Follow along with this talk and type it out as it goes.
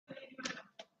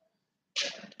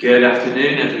Good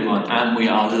afternoon, everyone, and we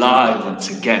are live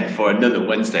once again for another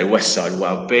Wednesday Westside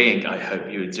Wellbeing. I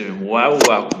hope you are doing well.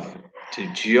 Welcome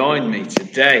to join me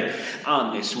today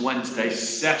on this Wednesday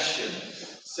session.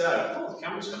 So, the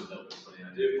camera's gone a little bit funny.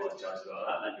 I do apologise about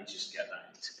that. Let me just get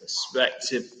that into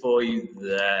perspective for you.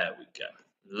 There we go.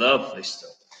 Lovely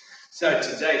stuff. So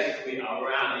today we are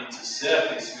rounding to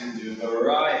surface. We're going to do a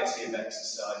variety of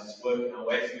exercises, working our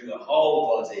way through the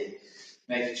whole body,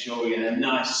 making sure we get a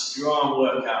nice strong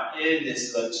workout in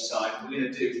this lunchtime. We're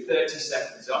going to do 30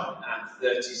 seconds on and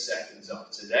 30 seconds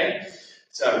off today.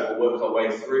 So we'll work our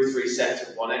way through 3 sets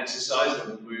of one exercise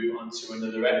and we'll move on to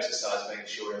another exercise, making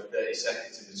sure we have 30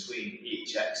 seconds in between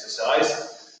each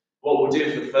exercise. What we'll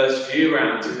do for the first few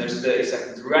rounds in those 30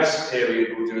 seconds rest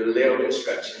period, we'll do a little bit of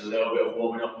stretching, a little bit of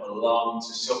warming up along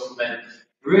to supplement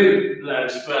through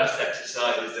those first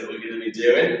exercises that we're going to be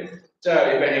doing. So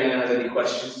if anyone has any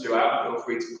questions throughout, feel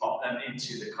free to pop them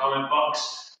into the comment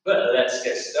box. But let's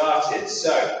get started.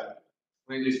 So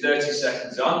we're going to do 30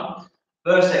 seconds on.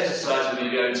 First exercise,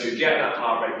 we're going to get that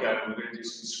heart rate going. We're going to do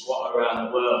some squat around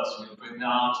the world. So we're going to bring the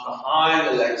arms behind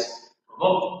the legs, come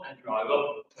up and drive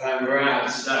up and around.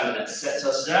 So let's set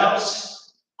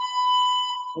ourselves.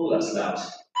 Oh, that's loud.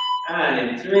 And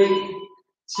in 3,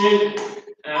 2,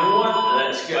 and 1.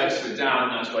 Let's go to a down,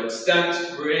 nice wide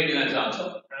stance. Bring those arms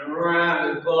up and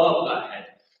around above that head.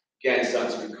 Again,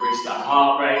 start to increase that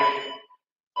heart rate.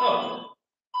 Oh,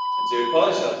 I do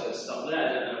apologise. Let's stop there.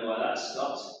 I don't know why that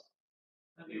stopped.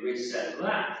 Let me reset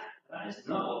that. That is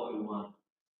not what we want.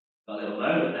 Got a little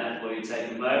moment there for you.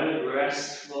 Take a moment,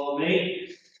 rest for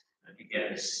me. Let me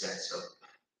get this set up.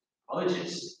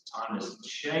 Apologies. Time has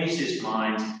changed its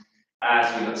mind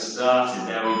as we got started.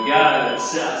 There we go.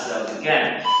 Let's set ourselves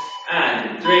again.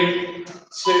 And in 3,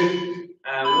 2,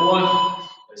 and 1.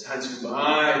 Those hands from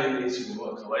behind the knees. We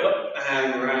work our way up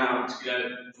and around.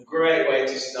 A great way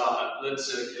to start that blood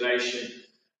circulation.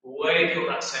 Wake up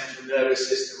that central nervous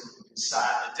system. We've been sat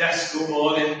at the desk all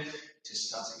morning. Just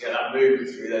start to get that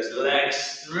movement through those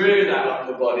legs, through that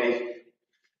upper body.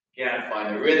 Again,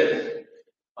 find a rhythm.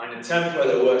 Find a tempo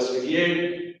that works for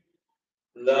you.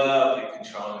 Lovely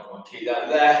control, everyone. Keep that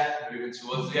there. Moving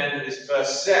towards the end of this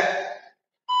first set.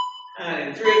 And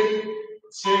in 3,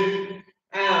 2,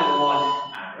 and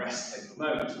 1. And rest. Take a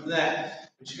moment from there.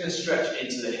 We're just going to stretch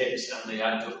into the hips and the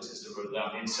adductors that run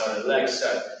down the inside of the legs.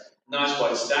 So, nice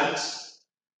wide stance.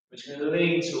 We're just going to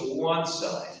lean to one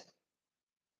side.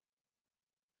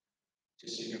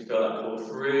 Just so you can feel that pull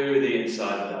through the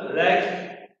inside of that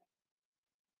leg.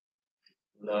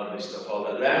 Lovely stuff. Hold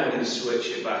that there. We're going to switch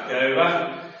it back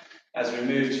over. As we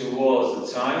move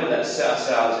towards the timer, let's set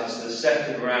ourselves into the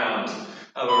second round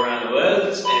of around the world.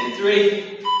 In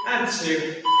 3, and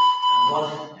 2, and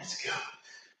 1. Let's go.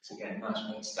 So again, nice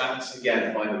wide stance.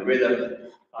 Again, find a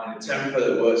rhythm, find a tempo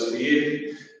that works for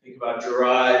you. Think about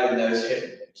driving those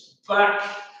hips back.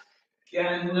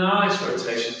 Again, nice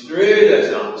rotation through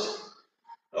those arms.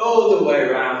 All the way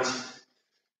around.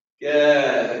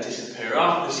 Good. They disappear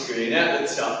off the screen at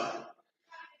the top.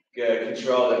 Good.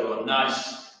 Control everyone.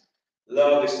 Nice.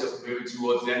 Lovely stuff. Moving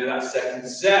towards the end of that second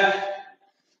set.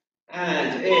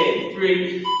 And in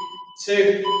 3,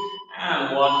 2,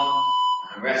 and 1.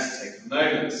 And rest. Take a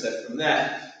moment. So from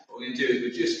there, what we're going to do is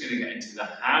we're just going to get into the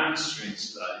hamstring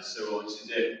slightly. So what to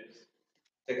do?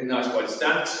 Take a nice wide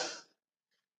stance.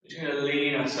 We're just going to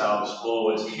lean ourselves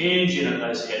forwards, hinging at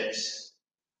those hips.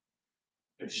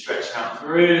 Stretch out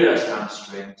through those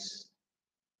hamstrings.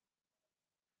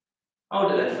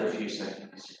 Hold it there for a few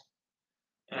seconds.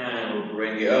 And we'll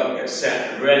bring it up, get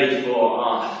set and ready for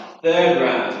our third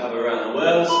round of around the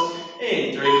world.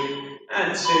 In 3,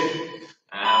 and 2,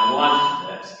 and 1.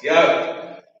 Let's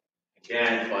go.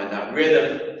 Again, find that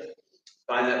rhythm.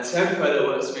 Find that tempo that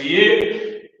works for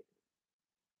you.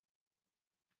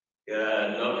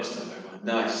 Good, lovely stuff, everyone.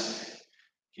 Nice.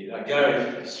 Keep that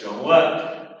going. Strong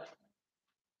work.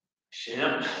 Chin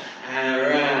up and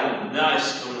around.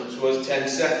 Nice. Coming up towards 10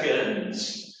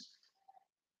 seconds.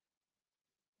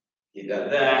 Keep that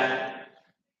there.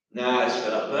 Nice.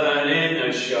 Feel that burn in.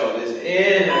 Those shoulders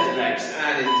in. Those legs.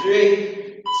 And in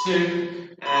 3, 2,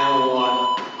 and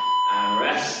 1. And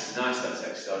rest. Nice. That's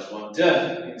exercise 1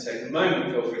 done. You can take a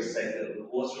moment. Feel free to take a little bit of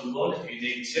water on board if you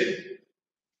need to.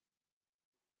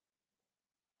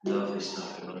 Lovely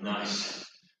stuff. Nice.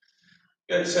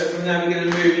 Good, so from there we're going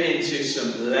to move into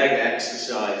some leg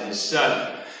exercises.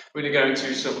 So we're going to go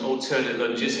into some alternate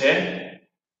lunges here.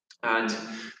 And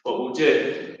what we'll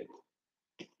do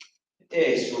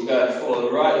is we'll go for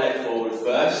the right leg forward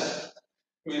first.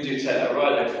 We're going to take that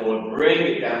right leg forward, bring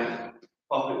it down,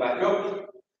 pop it back up,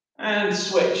 and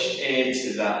switch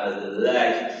into that other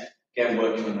leg. Again,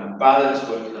 working on that balance,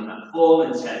 working on that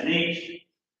form and technique.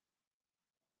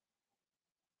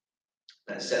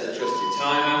 Let's set the trusted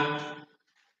timer.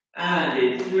 And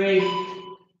in 3,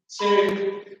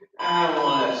 2, and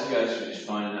 1. Let's go. So just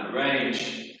finding that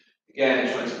range.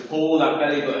 Again, trying to pull that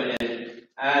belly button in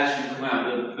as you come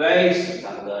out the base of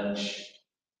that lunge.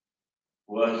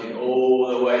 Working all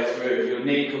the way through. If your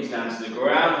knee comes down to the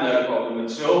ground, no problem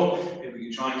at all. If we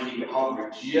can try and keep it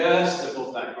hovering just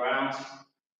above that ground,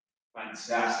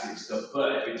 fantastic stuff.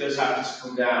 But if it does happen to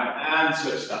come down and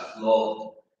touch that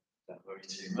floor, don't worry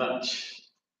too much.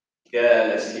 Good,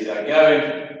 let's keep that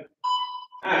going.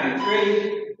 And in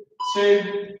 3,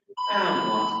 2, and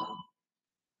 1.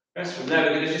 Rest from there,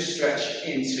 we're going to just stretch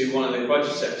into one of the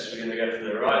quadriceps. We're going to go for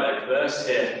the right leg first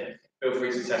here. Feel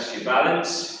free to test your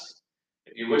balance.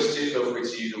 If you wish to, feel free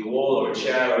to use a wall or a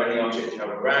chair or any object you have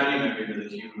around you, maybe another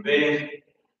human being.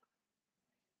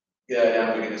 Good,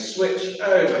 now we're going to switch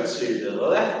over to the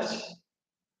left.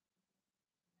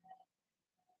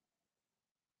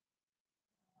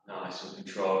 Nice and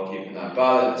control, keeping that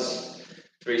balance.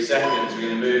 3 seconds, we're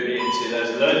going to move into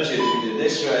those lunges. We did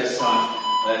this way this time.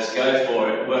 Let's go for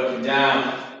it. Working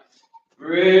down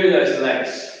through those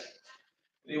legs.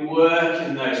 We're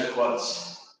working those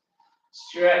quads.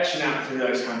 Stretching out through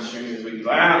those hamstrings as we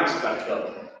bounce back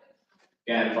up.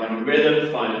 Again, find a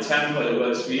rhythm, find a tempo that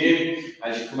works for you.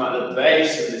 As you come out the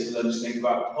base of this lunge, think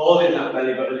about pulling that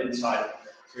belly button in tight.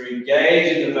 So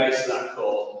engaging the base of that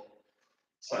core.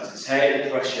 Start to take the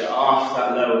pressure off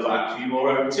that lower back. A few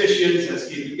more repetitions. Let's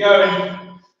keep it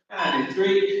going. And in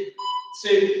 3,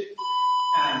 2,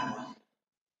 and 1.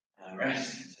 And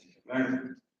rest. Take a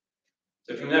moment.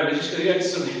 So from there, we're just going to go to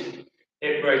some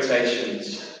hip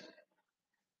rotations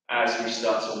as we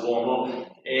start to warm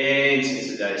up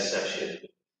into today's session.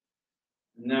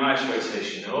 Nice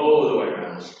rotation all the way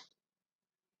around.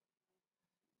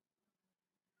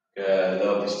 Good,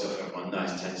 lovely stuff, everyone.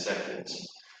 Nice 10 seconds.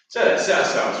 So let's set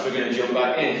ourselves. We're going to jump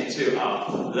back into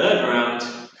our third round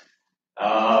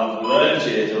of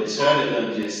lunges, alternate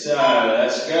lunges. So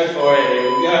let's go for it.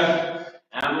 Here we go.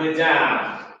 And we're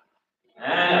down.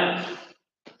 And up.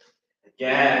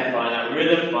 Again, find that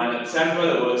rhythm, find that tempo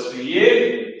that works for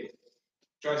you.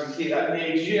 Try to keep that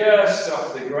knee just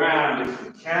off the ground if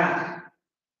we can.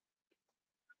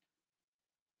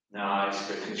 Nice,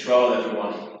 good control,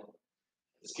 everyone.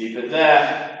 Let's keep it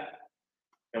there.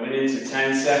 Coming into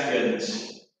 10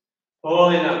 seconds.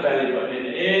 Pulling that belly button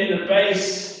in the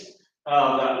base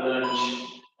of that lunge.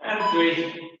 And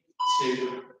 3,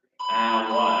 2,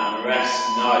 and 1. And rest.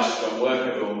 Nice, strong work,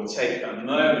 everyone. We'll take a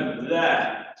moment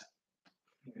there.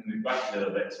 Move back a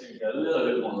little bit so you get a little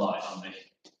bit more light on me.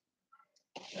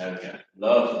 There we go.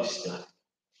 Lovely stuff.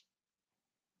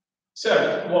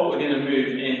 So, what we're going to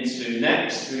move into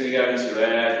next, we're going to go into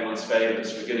everyone's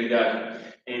favourites. We're going to go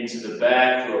into the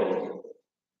bear crawl.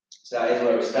 So that is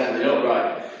where we're standing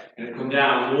upright. We're going to come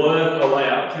down, work our way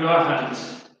up through our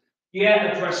hands.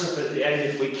 Get the press up at the end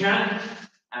if we can,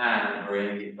 and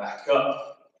bring it back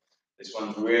up. This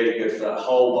one's really good for that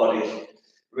whole body.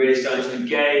 Really starting to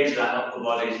engage that upper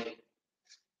body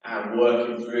and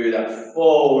working through that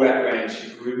full rep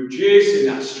range, reducing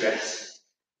that stress.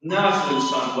 Nice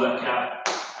lunchtime workout.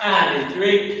 And in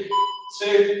 3,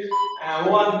 2,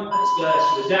 and 1. Let's go.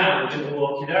 So we're down. We're going to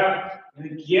walk it out. We're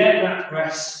going to get that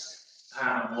press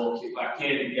and walk it back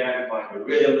in again. Find a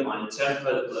rhythm, find a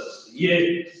tempo that works for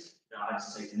you.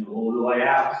 Nice, taking it all the way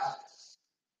out.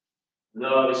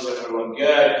 Lovely stuff, everyone.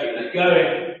 Good. Keep that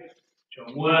going. Try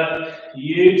and work.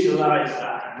 Utilize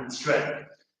that hand strength.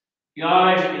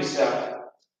 Guide yourself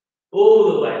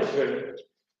all the way through.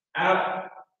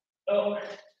 Out, up,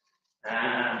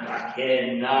 and back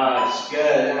in. Nice,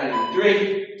 good. And in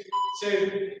 3,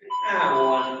 2, and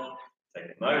 1. Take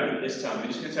a moment this time. We're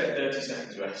just going to take 30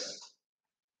 seconds rest.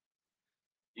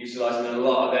 Utilising a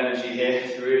lot of energy here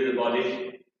through the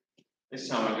body. This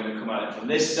time we're going to come out from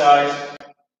this side.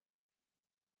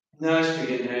 Nice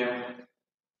big inhale.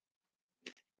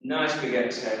 Nice big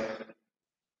exhale.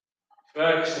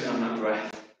 Focusing on that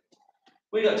breath.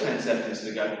 We got 10 seconds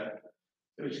to go.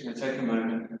 So we're just going to take a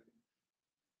moment.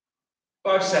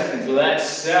 5 seconds, let's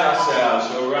set ourselves.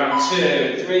 So round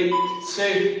 2, 3,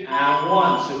 2, and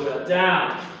 1. So we're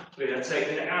down. We're going to take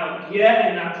it out.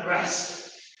 Getting that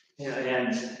press at the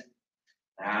end.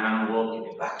 And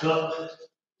walking it back up.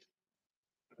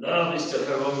 Lovely stuff,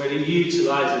 everyone. Really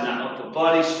utilising that upper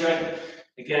body strength.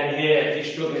 Again here, if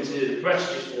you're struggling to do the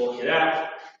press, just walk it out.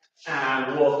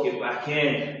 And walk it back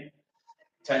in.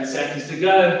 10 seconds to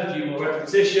go. A few more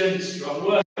repetitions. Strong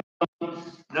work.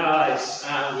 Nice,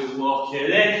 and we walk it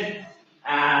in,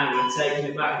 and we're taking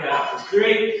it back out for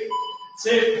 3,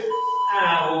 2,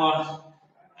 and 1.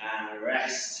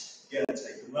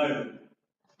 moment.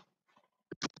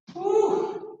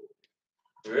 Woo!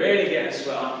 Really get a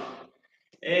sweat on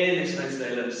in this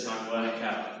Wednesday lunchtime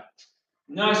workout.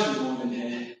 Nice and warm in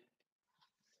here.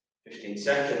 15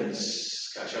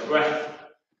 seconds. Catch your breath.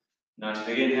 Nice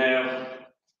big inhale.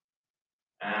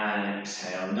 And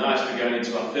exhale. Nice. We're going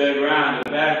into our third round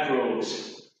of bear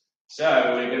crawls.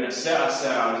 So we're going to set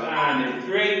ourselves and in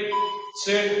 3,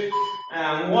 2,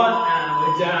 and 1, and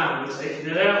we're down. We're taking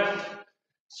it out.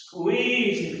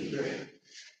 Squeezing through.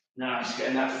 Nice.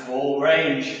 Getting that full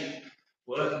range.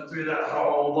 Working through that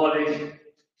whole body.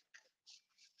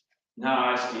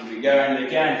 Nice, keep it going. And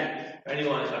again, for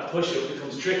anyone, if that push-up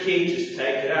becomes tricky, just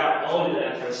take it out, hold it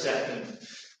there for a second,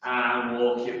 and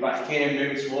walk it back in,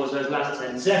 move towards those last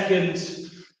 10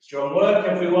 seconds. Strong work,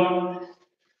 everyone.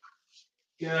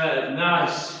 Good,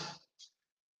 nice.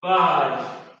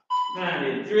 5, and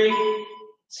in 3,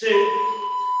 2,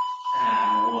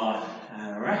 and 1,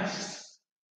 and rest.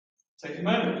 Take a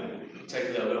moment, take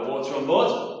a little bit of water on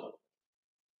board.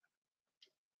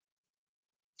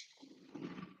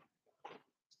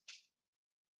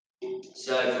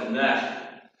 So from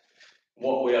there,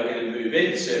 what we are going to move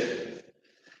into,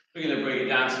 we're going to bring it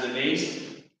down to the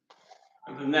knees.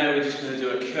 And from there, we're just going to do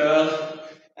a curl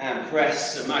and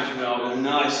press. So imagine we're on a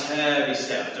nice heavy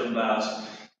set of dumbbells,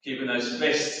 keeping those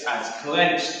fists as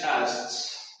clenched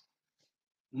as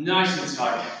nice and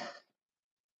tight.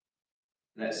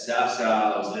 Let's set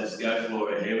ourselves, let's go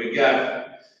for it. Here we go.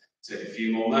 Take a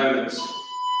few more moments.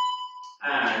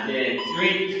 And in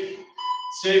 3,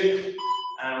 2,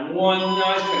 and 1.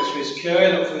 Nice, press fist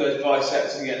curling up through those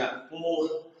biceps and get that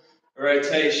full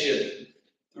rotation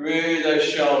through those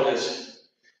shoulders.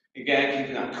 Again,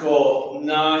 keeping that core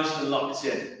nice and locked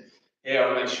in. Here,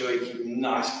 I'll make sure you keep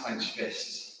nice clenched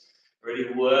fists.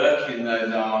 Really working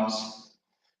those arms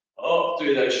up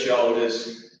through those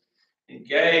shoulders.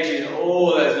 Engaging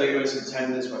all those ligaments and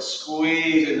tendons by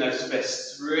squeezing those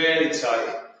fists really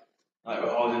tight, like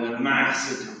we're holding a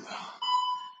massive dumbbell.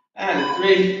 And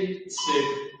 3,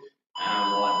 2,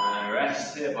 and 1, and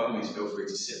rest here. By all means, feel free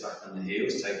to sit back on the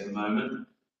heels, take a moment.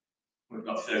 We've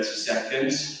got 30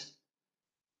 seconds.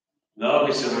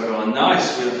 Lovely stuff, everyone.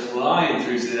 Nice, we're flying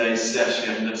through today's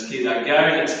session. Let's keep that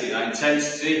going, let's keep that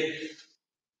intensity.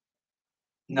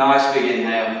 Nice big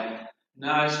inhale,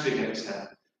 nice big exhale.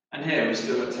 And here, we've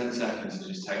still got 10 seconds, so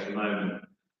just take a moment.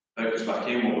 Focus back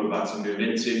in what we're about to move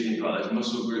into. Think about those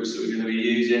muscle groups that we're going to be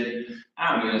using.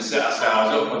 And we're going to set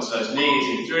ourselves up onto those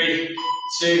knees in 3,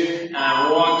 2,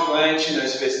 and 1. Clenching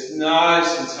those fists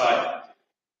nice and tight.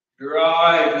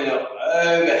 Driving up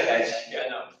overhead.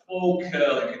 Getting that full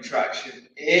curl and contraction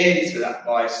into that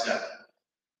bicep.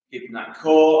 Keeping that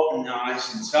core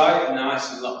nice and tight,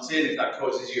 nice and locked in. If that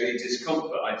causes you any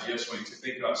discomfort, I just want you to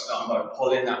think about starting by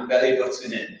pulling that belly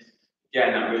button in.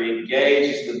 Again, that really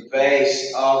engages the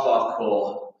base of our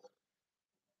core.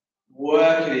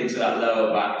 Working into that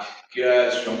lower back.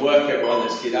 Good, strong work, everyone.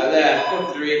 Let's keep that there.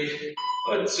 For 3,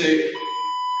 for 2,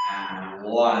 and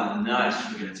 1.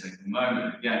 Nice. We're going to take a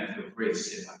moment. Again, feel free to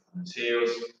sit back on those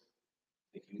heels.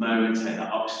 Take a moment, take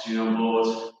that oxygen on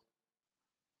board.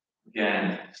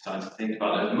 Again, starting to think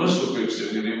about those muscle groups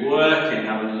that we're going to be working,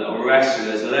 having a little rest with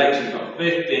those legs. We've got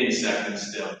 15 seconds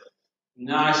still.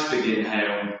 Nice big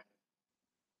inhale.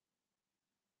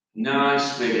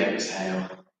 Nice big exhale.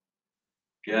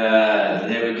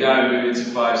 Good. Here we go. Moving to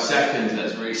 5 seconds.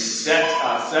 Let's reset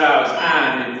ourselves.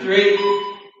 And in 3,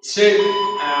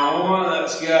 2, and 1.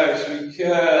 Let's go. So we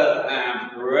curl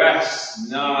and press.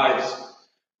 Nice.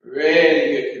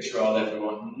 Really good control,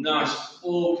 everyone. Nice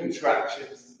full contraction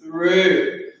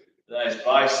through those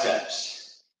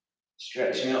biceps.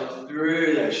 Stretching up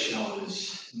through those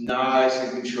shoulders. Nice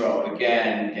and controlled.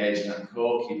 Again, engaging that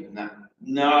core, keeping that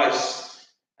nice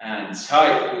and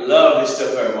tight. Love this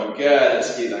stuff, everyone. Good.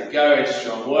 Let's keep that going.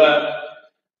 Strong work.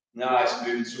 Nice.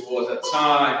 Moving towards that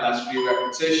time. Last few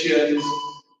repetitions.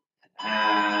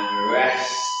 And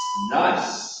rest.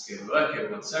 Nice. Good work,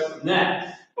 everyone. So from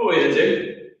there, what we're going to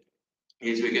do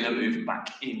is we're going to move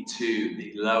back into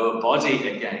the lower body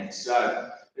again. So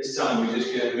this time we're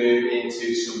just going to move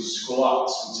into some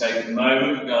squats. We'll take a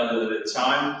moment. We've got a little bit of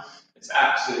time. It's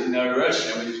absolutely no rush.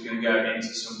 And we're just going to go into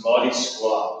some body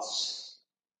squats.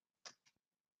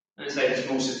 I'm going to take a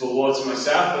small sip of water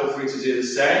myself. Feel free to do the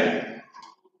same.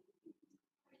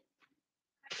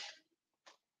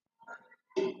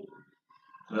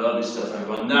 Lovely stuff,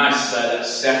 everyone. Nice. So let's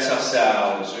set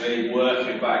ourselves. Really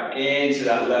working back into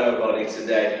that lower body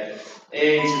today.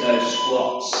 Into those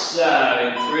squats. So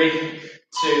in 3,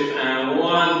 2, and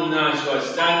 1. Nice wide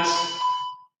stance.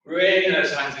 Bring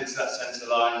those hands into that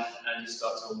center line and just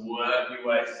start to work your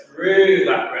way through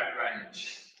that rep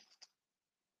range.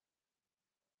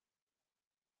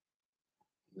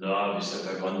 Lovely stuff,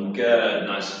 everyone. Good,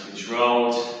 nice and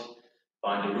controlled.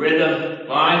 Find a rhythm,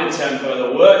 find a tempo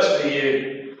that works for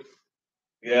you.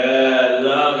 Good,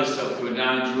 lovely stuff. Coming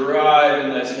down,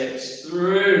 driving those hips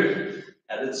through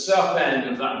at the top end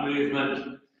of that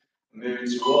movement. Moving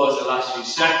towards the last few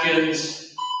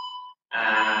seconds.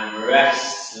 And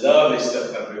rest. Lovely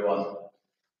stuff, everyone.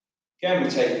 Again,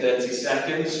 we take 30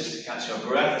 seconds just to catch our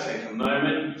breath, take a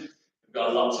moment. We've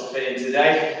got a lot to fit in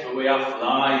today, but we are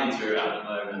flying through it at the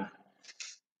moment.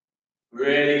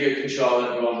 Really good control,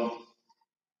 everyone.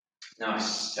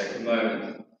 Nice, take a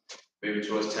moment. Moving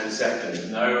towards 10 seconds,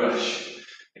 no rush.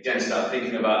 Again, start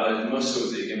thinking about those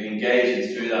muscles that you're going to be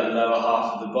engaging through that lower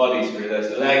half of the body, through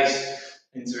those legs,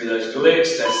 and through those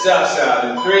glutes. Then start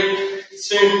out in 3,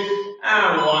 2,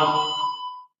 and 1.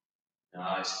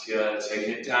 Nice, good.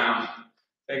 Taking it down.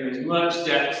 Taking as much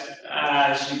depth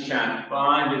as you can.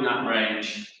 Finding that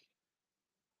range.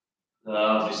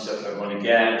 Lovely stuff, everyone.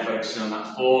 Again, focusing on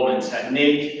that form and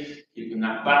technique. Keeping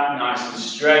that back nice and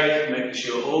straight. Making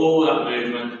sure all that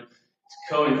movement is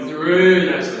coming through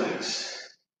those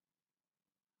legs.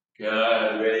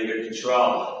 Good, really good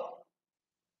control.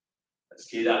 Let's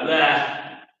keep that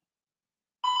there.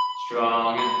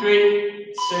 Strong in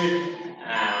 3, 2,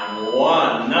 and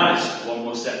 1. Nice. One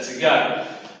more set to go.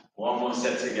 One more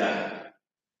set to go.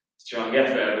 Strong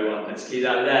effort, everyone. Let's keep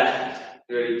that there.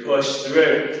 Really push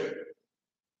through.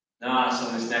 Nice.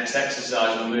 On this next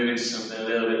exercise, we'll move into something a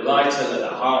little bit lighter. Let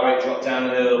that heart rate drop down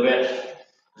a little bit.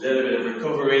 A little bit of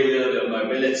recovery, a little bit of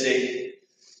mobility.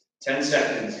 10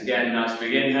 seconds. Again, nice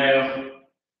big inhale.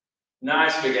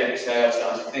 Nice big exhale.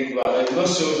 Start to think about those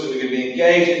muscles that we're going to be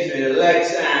engaging through the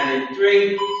legs. And in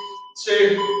 3,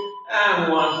 2,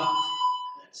 and 1.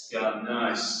 Let's go.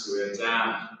 Nice. We're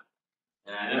down.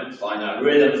 And find that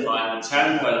rhythm, find the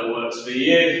tempo that works for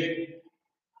you.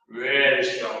 Really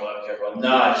strong work, everyone.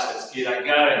 Nice. Let's keep that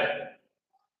going.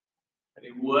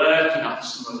 Maybe working off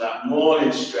some of that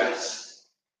morning stress.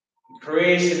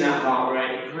 Increasing that heart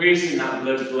rate, increasing that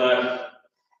blood flow.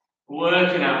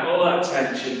 Working out all that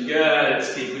tension. Good.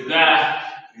 Let's keep it there.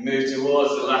 We move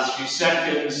towards the last few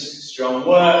seconds. Strong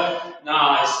work.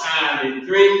 Nice. And in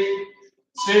 3,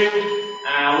 2,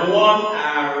 and 1.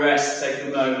 And rest. Take a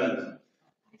moment.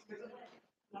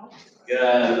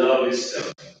 Good. Lovely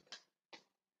stuff.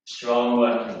 Strong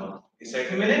work, everyone. You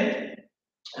take a minute.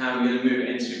 And we're going to move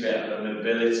into a bit of a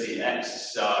mobility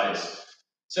exercise.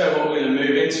 So what we're going to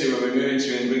move into, when we move into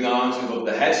is bring the arms above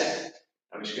the head.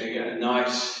 I'm just going to get a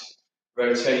nice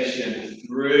rotation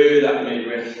through that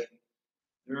midriff,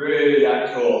 through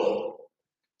that core.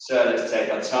 So let's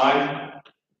take our time.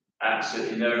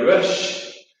 Absolutely no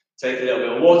rush. Take a little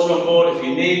bit of water on board if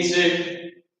you need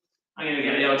to. I'm going to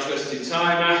get the old trusty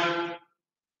timer.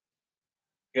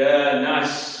 Good,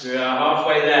 nice. We are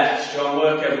halfway there. Strong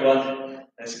work, everyone.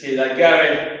 Let's keep that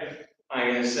going. I'm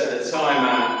going to set the timer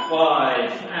at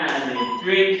 5, and in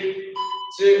 3,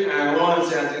 2, and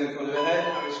 1. Down to the corner of the head.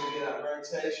 I'm just going to get that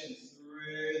rotation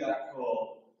through that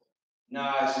core.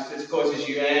 Nice. If this causes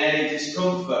you any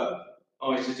discomfort,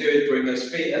 all you have to do is bring those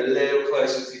feet a little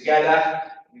closer together.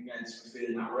 Again, so we're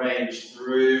feeling that range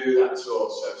through that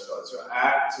torso. Start to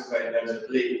activate those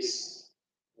obliques.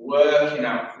 Working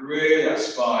out through that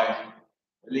spine,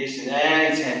 releasing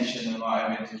any tension that might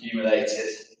have been accumulated.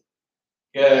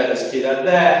 Good, let's keep that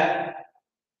there.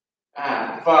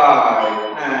 And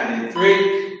 5, and in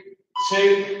 3,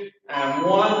 2, and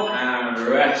 1, and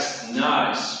rest.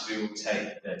 Nice. We will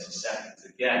take 30 seconds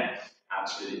again.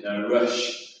 Absolutely no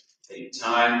rush. Take your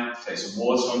time, take some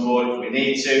water on board if we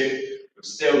need to. We've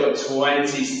still got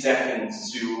 20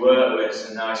 seconds to work with.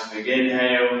 So nice big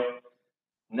inhale.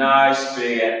 Nice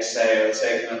big exhale,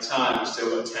 taking our time. We've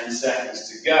still got 10 seconds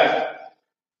to go.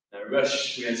 No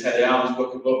rush. We're going to take the arms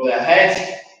back above their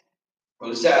head.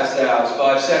 We'll set ourselves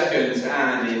 5 seconds,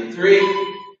 and in 3,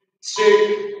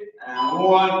 2, and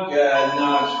 1.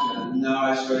 Good.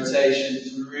 Nice rotation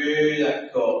through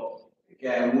that core.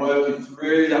 Again, working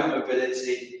through that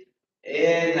mobility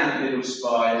in that middle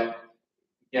spine.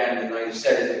 Again, like you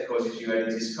said, if it causes you any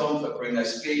discomfort, bring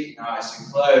those feet nice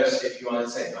and close. If you want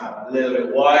to take them out a little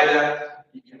bit wider,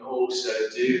 you can also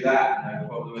do that, no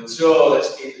problem at all.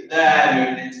 Let's keep it there,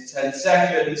 moving into 10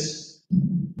 seconds.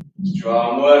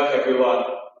 Strong work, everyone.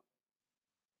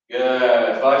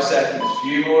 Good, 5 seconds, a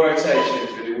few more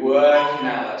rotations, really working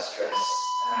out that stress.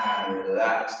 And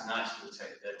relax, nice, we'll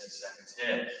take 30 seconds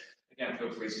here. Again,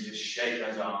 feel free to just shake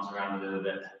those arms around a little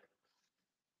bit.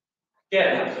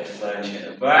 Get that blood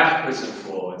flowing backwards and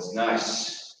forwards,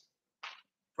 nice.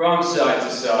 From side to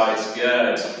side,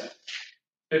 good.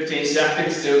 15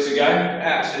 seconds still to go.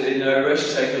 Absolutely no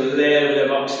rush. Take a little bit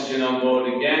of oxygen on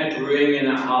board again. Bringing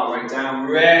that heart rate down.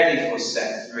 Ready for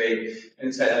set 3. We're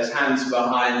going to take those hands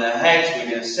behind the head.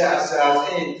 We're going to set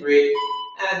ourselves in 3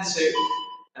 and 2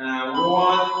 and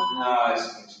 1.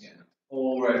 Nice. Just getting a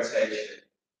full rotation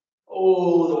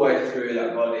all the way through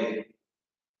that body.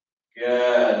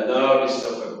 Good. Lovely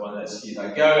stuff, everyone. Let's keep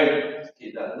that going.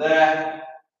 Keep that there.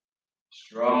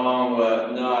 Strong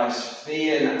work, nice.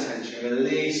 Feeling that tension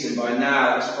releasing. By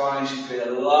now, that spine should feel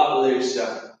a lot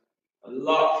looser, a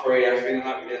lot freer. Feeling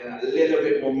like we're getting that little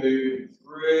bit more movement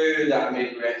through that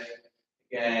midriff.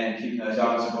 Again, keeping those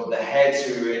arms above the head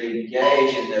to really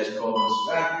engage in those corners.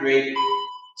 And 3,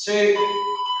 2,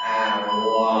 and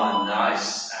 1.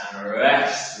 Nice. And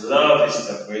rest. Lovely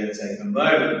stuff. We're going to take a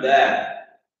moment there.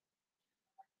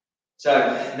 So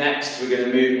next we're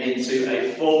going to move into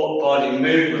a full body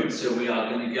movement. So we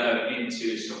are going to go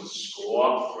into some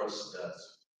squat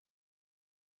thrusters.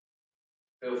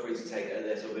 Feel free to take a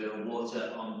little bit of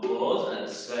water on board at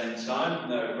the same time,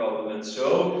 no problem at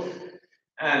all.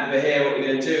 And for here what we're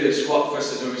going to do is squat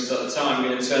thrusters when we start the time. We're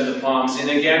going to turn the palms in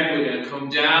again, we're going to come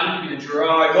down, we're going to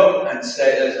drive up and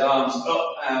take those arms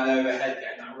up and overhead,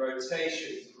 getting that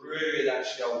rotation through that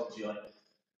shoulder joint.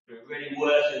 We're really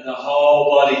working the whole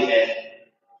body here.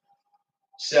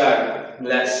 So,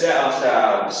 let's set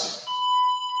ourselves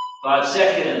 5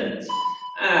 seconds,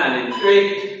 and in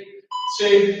 3,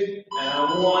 2,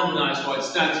 and 1, nice wide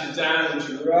stance down,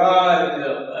 driving it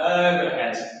up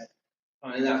overhead,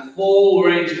 finding that full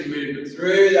range of movement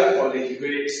through that body,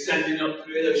 really extending up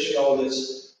through those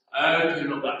shoulders,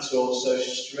 opening up that torso,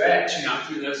 stretching out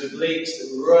through those obliques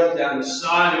that run down the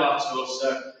side of our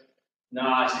torso.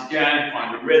 Nice, again,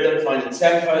 find a rhythm, find a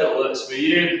tempo that works for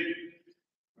you.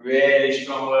 Really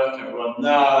strong work, everyone.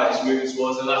 Nice. Moving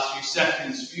towards the last few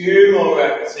seconds. Few more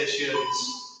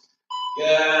repetitions.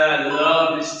 Good.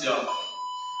 Lovely stuff.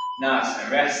 Nice.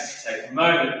 And rest. Take a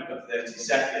moment of 30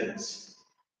 seconds.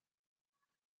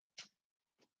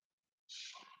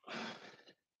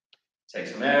 Take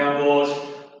some air on board.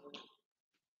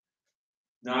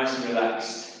 Nice and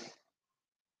relaxed.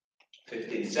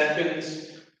 15 seconds.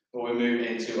 Before we move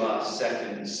into our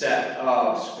second set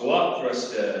of squat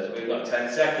thrusters. We've got 10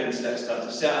 seconds. Let's start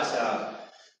to set ourselves.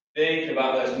 Think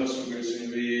about those muscle groups we're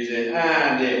going to be using.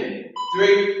 And in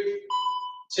 3,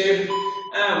 2,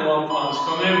 and 1. Palms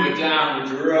come in. We're down.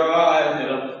 We're driving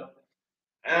it up.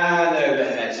 And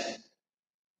overhead.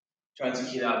 Trying to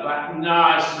keep that back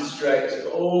nice and straight. So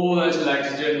all those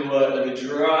legs are doing the work. They'll be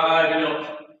driving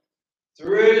up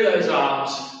through those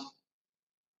arms.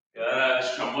 Good,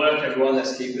 strong work, everyone.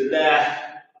 Let's keep it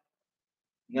there.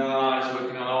 Nice,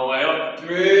 working all the way up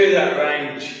through that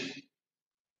range.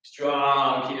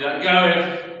 Strong, keep that going.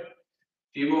 A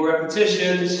few more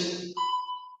repetitions.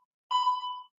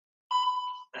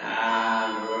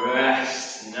 And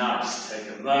rest. Nice,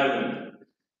 take a moment.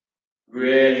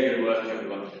 Really good work,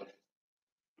 everyone.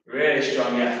 Really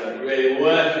strong effort. Really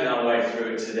working our way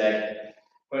through it today.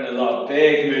 Putting a lot of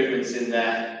big movements in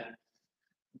there.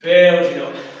 Building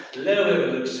up a little bit of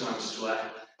a lunchtime sweat,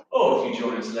 or if you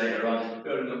join us later on,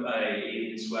 building up a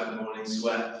evening sweat, morning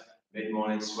sweat,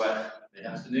 mid-morning sweat,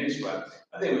 mid-afternoon sweat.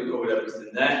 I think we've covered everything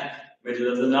there. Middle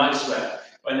of the night sweat.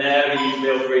 Whenever you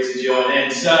feel free to join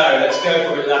in. So let's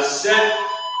go for the last set,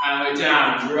 and we're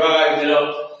down, driving it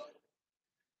up.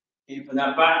 Keeping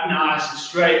that back nice and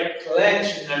straight,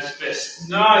 clenching those fists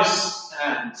nice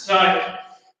and tight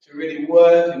to really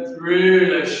working through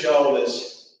those shoulders.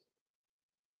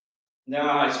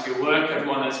 Nice, good work,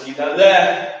 everyone. Let's keep that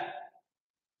there.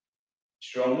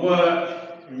 Strong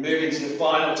work. Moving to the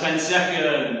final 10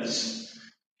 seconds.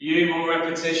 Few more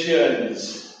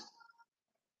repetitions.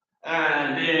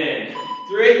 And in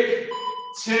 3,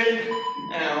 2,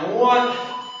 and 1.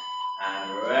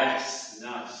 And rest.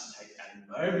 Nice. Take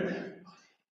a moment, everybody.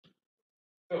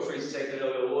 Feel free to take a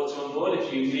little bit of water on board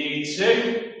if you need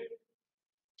to.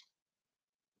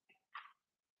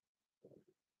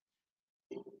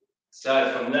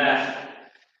 So from there,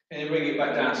 going to bring it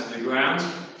back down to the ground,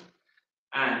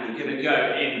 and we're going to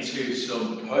go into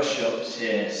some push-ups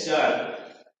here. So, a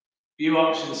few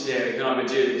options here. You can either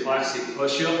do the classic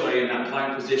push-up where you're in that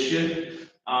plank position,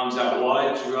 arms out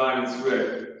wide, driving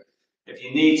through. If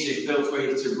you need to, feel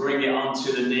free to bring it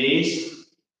onto the knees.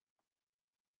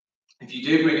 If you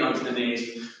do bring it onto the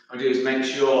knees, what I do is make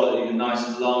sure that you're nice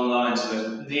and long line,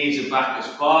 so the knees are back as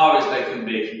far as they can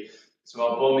be. So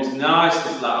our bum is nice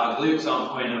and flat, our glutes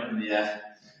aren't pointing up in the air.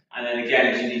 And then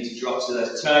again, if you need to drop to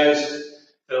those toes,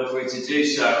 feel free to do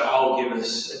so. I'll give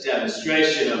us a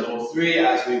demonstration of all 3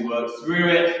 as we work through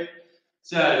it.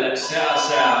 So let's set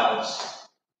ourselves.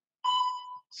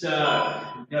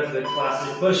 So Go for the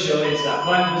classic push-up into that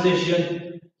plank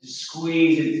position. Just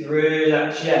squeeze it through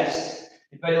that chest.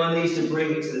 If anyone needs to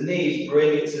bring it to the knees,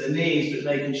 bring it to the knees, but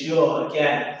making sure,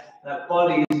 again, that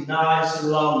body is nice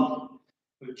and long.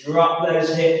 We drop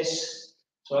those hips,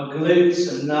 so our glutes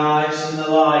are nice and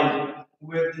aligned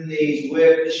with the knees,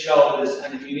 with the shoulders,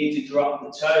 and if you need to drop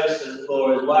the toes to the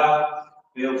floor as well,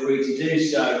 feel free to do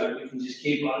so. You can just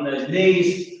keep on those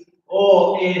knees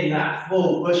or in that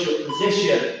full push-up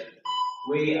position.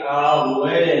 We are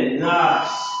winning.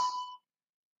 Nice.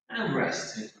 And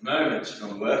rest. Take a moment.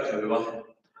 Strong work, everyone.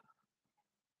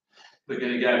 We're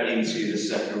going to go into the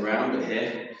second round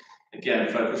here.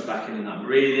 Again, focus back in on that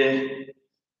breathing.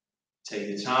 Take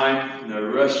your time. No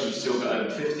rush. We've still got over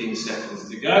 15 seconds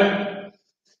to go.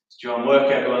 Strong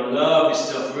work, everyone. Love your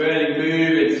stuff. Really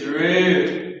moving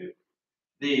through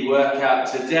the workout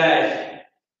today.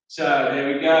 So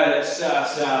here we go. Let's set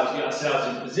ourselves, get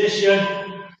ourselves in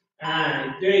position.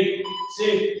 And 3,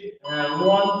 2, and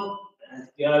 1.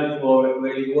 Let's go for it.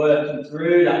 Really working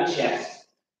through that chest.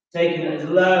 Taking it as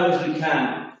low as we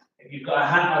can. If you've got a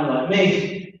hat on like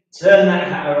me, turn that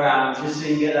hat around just so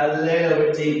you get that little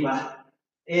bit deeper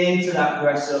into that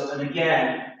press up. And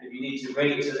again, if you need to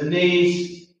bring it to the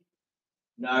knees,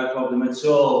 no problem at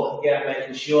all. Again,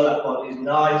 making sure that body is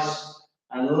nice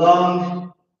and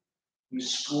long. You're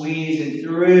squeezing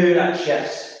through that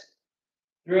chest,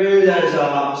 through those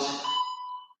arms.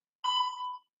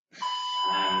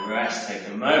 And rest, take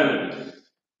a moment.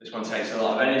 This one takes a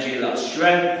lot of energy, a lot of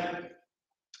strength.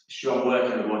 Strong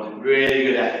work, everyone. Really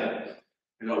good effort.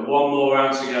 We've got one more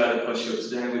round to go of the push-ups.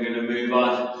 Then we're going to move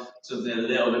on to something a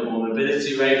little bit more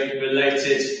mobility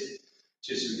related,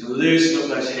 just so we can loosen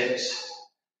up those hips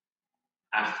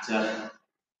after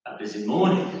a busy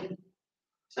morning.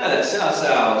 So let's set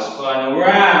ourselves, final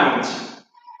round.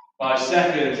 5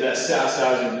 seconds, let's set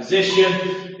ourselves in position.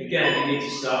 Again, if you need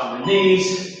to start on the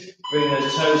knees, bring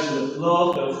those toes to the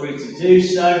floor, feel free to do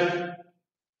so.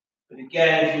 But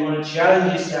again, if you want to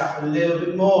challenge yourself a little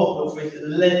bit more, feel free to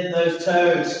lift those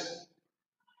toes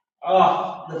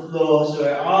off the floor,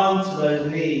 so onto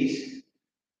those knees.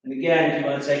 And again, if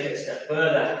you want to take it a step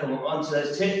further, come up onto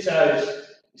those tiptoes,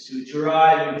 so we're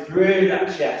driving through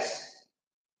that chest.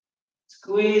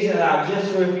 Squeeze it out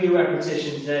just for a few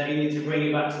repetitions there. If you need to bring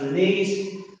it back to the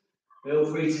knees, feel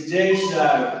free to do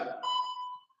so.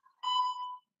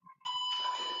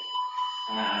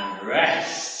 And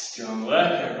rest. Strong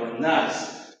work, everyone.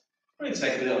 Nice. I'm going to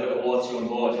take a little bit of water on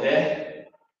board here.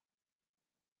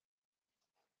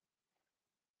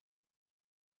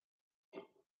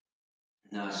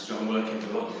 Nice, strong work,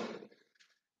 everyone.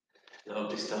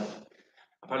 Lovely stuff.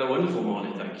 I've had a wonderful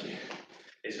morning, thank you.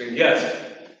 It's been good.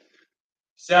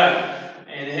 So,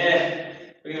 in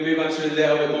here, we're going to move on to a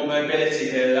little bit more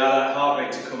mobility here, allow that heart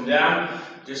rate to come down,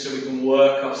 just so we can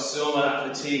work off some of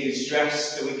that fatigue and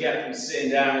stress that we get from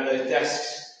sitting down at those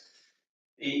desks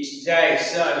each day.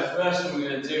 So, the first thing we're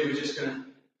going to do, we're just going to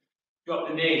drop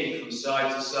the knee from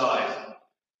side to side.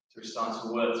 So we're starting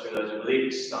to work through those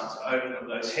obliques, start to open up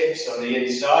those hips on the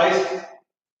inside.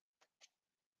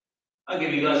 I'll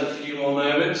give you guys a few more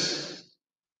moments.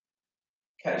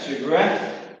 Catch your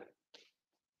breath.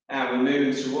 And we're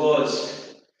moving towards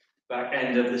the back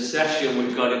end of the session.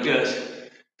 We've got a good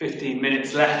 15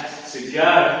 minutes left to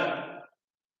go.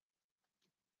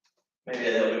 Maybe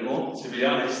a little bit more, to be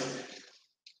honest.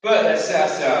 But let's set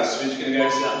ourselves. So we're just going to go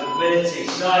to that mobility,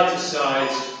 side to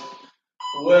side,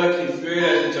 working through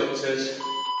those adductors,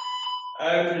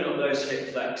 opening up those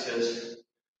hip flexors.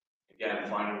 Again,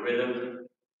 find a rhythm,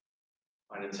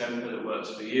 find a tempo that works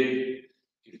for you.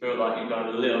 If you feel like you've gone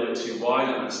a little bit too wide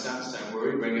on that stance, don't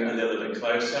worry, bring it a little bit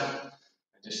closer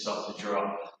and just start to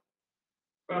drop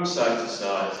from side to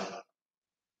side,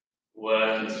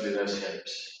 working through those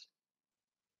hips.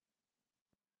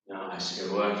 Nice,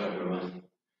 good work, everyone.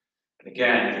 And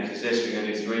again, because this, we're going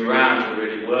to do 3 rounds, we're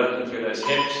really working through those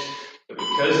hips, but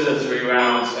because of the 3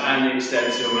 rounds and the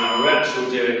extensive amount of reps we're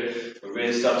doing, we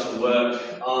really start to work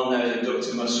on those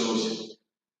adductor muscles,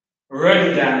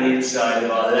 running down the inside of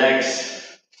our legs.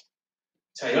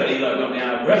 Tell you what, you lot got me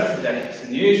out of breath today, it's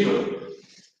unusual.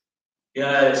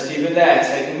 Yeah, let's keep it there,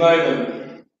 take a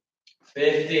moment.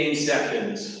 15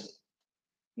 seconds.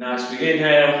 Nice big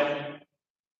inhale.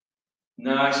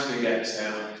 Nice big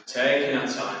exhale. Taking our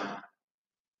time.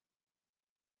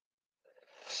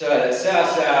 So let's set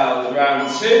ourselves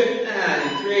round 2,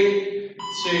 and in 3,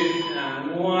 2,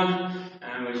 and 1.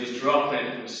 And we're just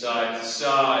dropping from side to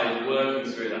side,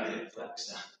 working through that hip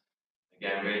flexor.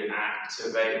 Again, really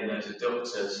activating those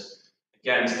adductors.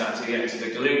 Again, start to get into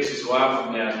the glutes as well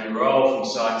from here as we roll from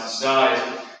side to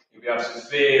side. You'll be able to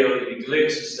feel that your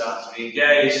glutes are starting to be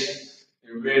engaged.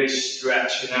 You're really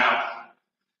stretching out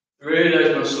through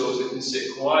those muscles that can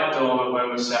sit quite dormant when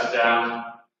we're sat down.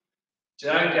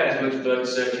 Don't get as much blood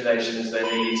circulation as they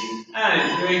need.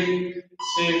 And 3,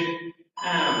 2,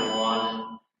 and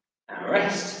 1. And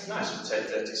rest. Nice, we'll take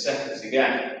 30 seconds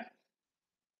again.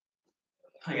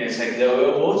 I'm going to take a little bit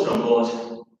of water on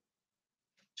board.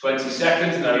 20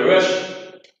 seconds, no rush.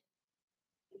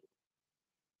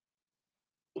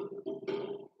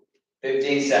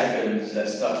 15 seconds.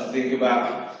 Let's start to think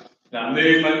about that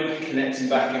movement, connecting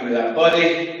back in with that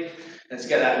body. Let's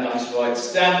get that nice wide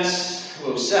stance.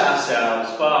 We'll set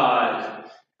ourselves 5,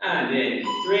 and in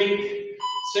 3,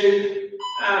 2,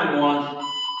 and 1.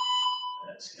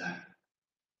 Let's go.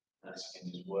 That's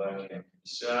just working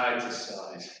side to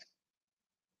side.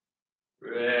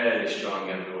 Really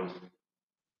strong, everyone.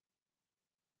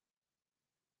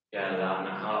 Again, allowing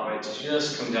that heart rate to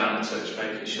just come down a touch,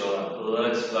 making sure that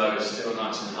blood flow is still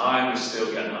nice and high. We're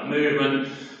still getting that movement.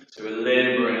 So we're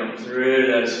limbering up through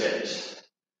those hips.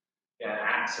 Again,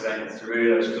 activating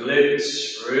through those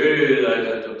glutes, through those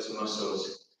abdominal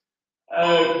muscles.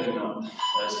 Opening up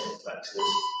those hip flexors.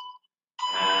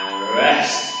 And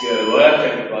rest. Good work,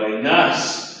 everybody.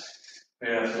 Nice.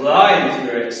 We're flying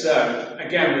through it. So,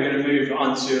 again, we're going to move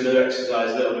on to another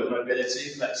exercise, a little bit of mobility,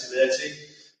 flexibility,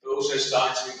 but also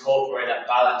starting to incorporate that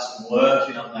balance and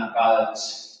working on that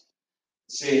balance.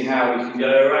 Seeing how we can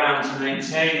go around to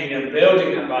maintaining and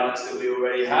building that balance that we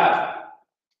already have.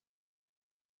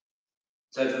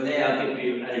 So from here, I'll give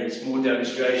you a small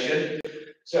demonstration.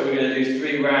 So we're going to do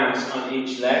 3 rounds on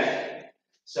each leg.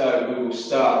 So we will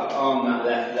start on that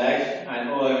left leg, and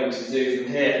all I'm going to do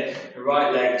from here, the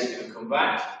right leg is going to come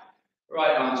back,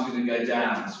 right arm's going to go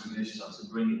down. So we're going to start to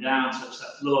bring it down, touch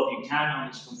that floor if you can,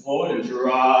 and just come forward and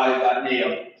drive that knee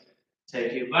up.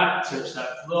 Take it back, touch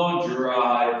that floor,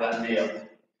 drive that knee up.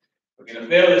 We're going to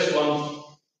feel this one.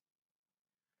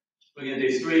 We're going to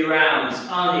do 3 rounds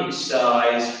on each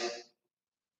side.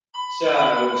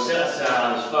 So we'll set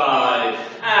ourselves 5,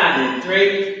 and in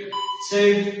 3,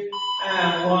 2,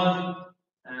 and 1,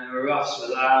 and we're off,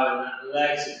 so allowing that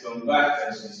leg to come back.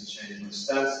 I just need to change my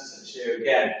stance to touch here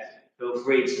again. Feel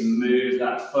free to move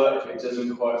that foot if it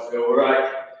doesn't quite feel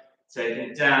right. Taking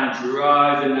it down,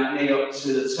 driving that knee up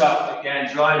to the top.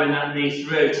 Again, driving that knee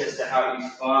through, just to how you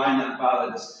find that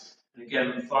balance. And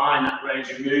again, find that range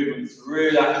of movement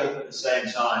through that hip at the same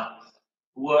time.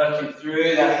 Working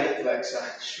through that hip flexor,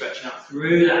 stretching out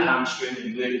through that hamstring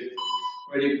and glute.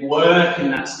 Really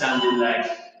working that standing leg.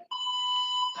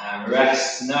 And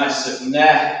rest. Nice. So from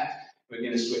there, we're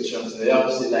going to switch on to the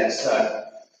opposite leg. So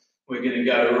we're going to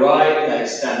go right leg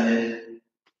standing.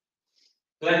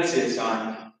 Plenty of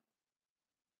time.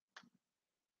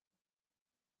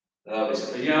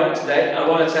 Lovely. You know what, today I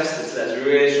want to test this. Let's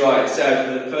really try it. So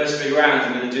for the first 3 rounds,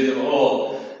 I'm going to do them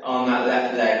all on that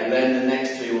left leg. And then the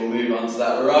next 3 we'll move on to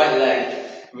that right leg.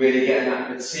 Really getting that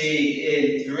fatigue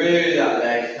in through that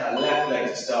leg, that left leg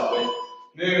to start with.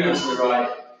 Moving on to the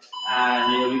right.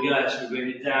 And here we go. So we bring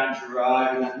it down,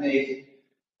 driving that knee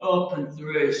up and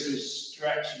through. So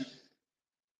stretching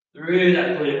through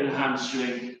that glute and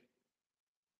hamstring.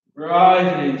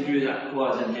 Driving in through that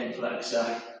quad and hip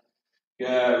flexor.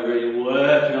 Go, really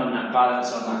working on that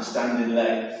balance on that standing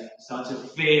leg. Start to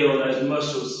feel those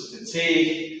muscles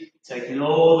fatigue, taking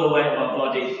all the weight of our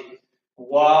body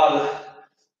while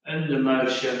under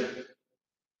motion.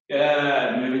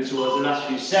 Good, moving towards the last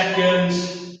few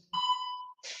seconds.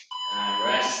 And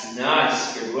rest,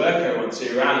 nice, good work everyone.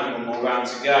 2 rounds, 1 more round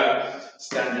to go.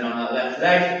 Standing on that left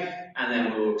leg, and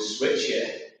then we'll switch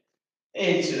it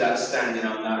into that standing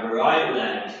on that right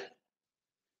leg.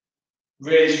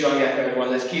 Really strong effort,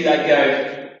 everyone. Let's keep that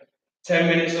going. 10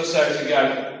 minutes or so to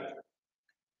go.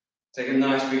 Take a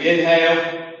nice big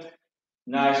inhale.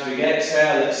 Nice big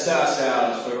exhale. Let's start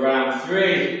ourselves for round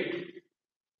 3.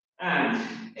 And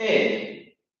in.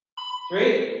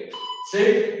 3,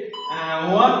 2,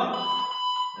 and 1.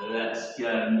 Let's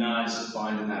go. Nice.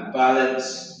 Finding that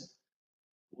balance.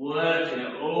 Working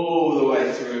it all the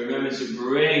way through. Remember to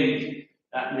bring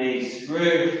that knee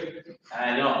through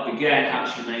and up again.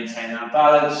 Helps you maintain that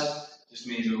balance. Just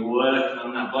means we're working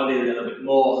on that body a little bit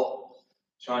more.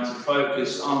 Trying to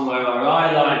focus on where our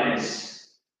eye line is.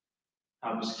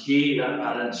 Help us keep that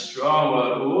balance strong.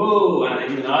 Whoa,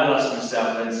 and even I lost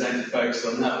myself then saying to focus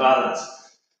on that balance.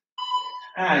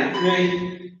 And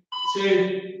 3,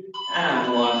 2,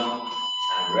 and 1.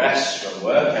 And rest. Strong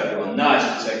work, everyone.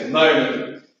 Nice. We'll take a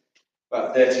moment.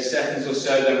 About 30 seconds or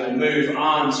so, then we'll move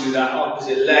on to that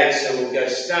opposite leg. So we'll go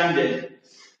standing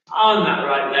on that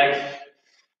right leg.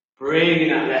 Bringing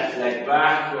that left leg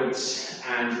backwards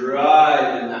and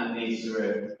driving that knee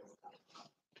through.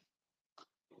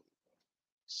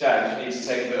 So if you need to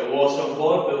take a bit of water on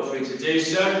board, feel free to do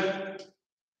so.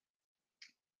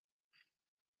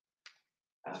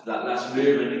 After that last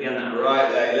movement, again, that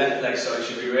right leg, left leg side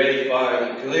should be really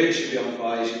firing. That glute should be on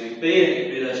fire. You should be feeling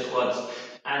it through those quads.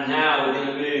 And now we're going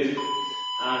to move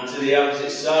to the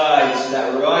opposite side. So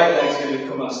that right leg's going to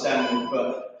become our standing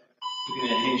foot. We're going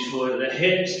to hinge forward at the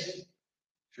hips.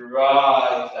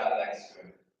 Drive that leg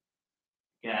through.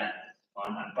 Again,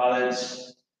 find that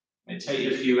balance. It may take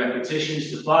you a few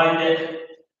repetitions to find it.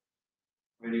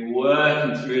 Really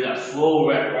working through that full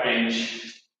rep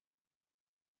range.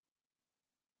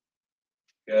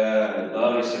 Good,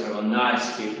 lovely stuff, everyone.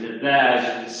 Nice, keeping it there. As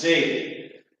you can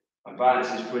see, my balance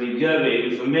is pretty good, but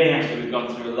even for me, after we've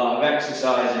gone through a lot of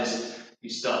exercises, you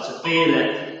start to feel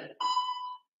it.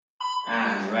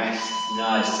 And rest.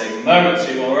 Nice. Take a moment,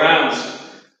 2 more rounds.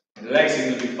 The legs are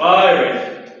going to be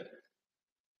firing.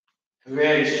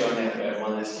 Really strong effort,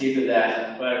 everyone. Let's keep it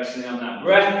there. Focusing on that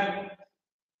breath.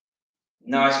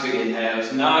 Nice big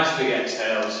inhales, nice big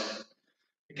exhales.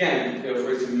 Again, feel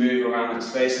free to move around that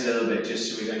space a little bit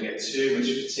just so we don't get too much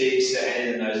fatigue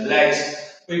setting in those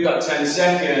legs. We've got 10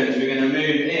 seconds. We're going to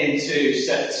move into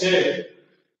set 2.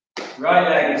 Right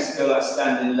leg is still that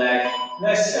standing leg.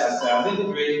 Let's set ourselves in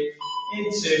 3,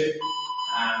 in 2,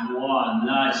 and 1.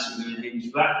 Nice. We're going to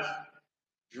hinge back.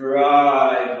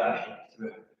 Drive that hip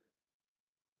through.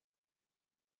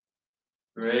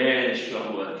 Really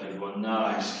strong work, everyone.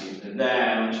 Nice. Keep it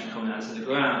there. Once you're coming out to the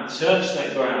ground, touch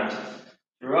that ground.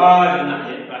 Driving that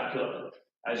hip back up.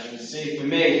 As you can see for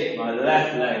me, my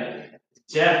left leg has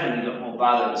definitely got more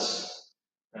balance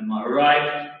than my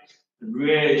right. I'm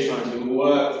really trying to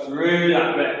work through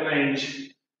that rep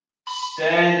range,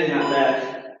 extending that leg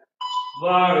as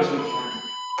far as we can,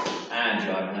 and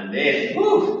driving that in.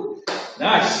 Woo!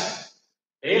 Nice.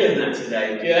 Feeling that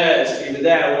today. Good. Let's keep it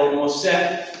there. One more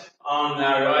set on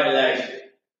that right leg.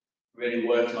 Really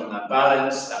working on that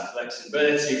balance, that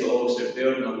flexibility, but also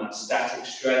building on that static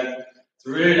strength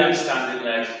through that standing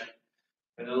leg.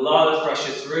 And a lot of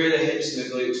pressure through the hips and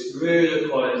the glutes, through the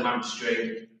quad and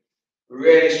hamstring.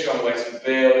 Really strong way to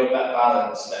build up that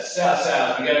balance. Let's set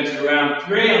ourselves. We're going to round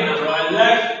 3 on that right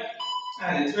leg.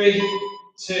 And in 3,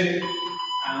 2,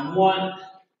 and 1.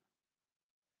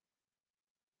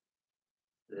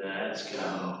 Let's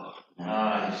go.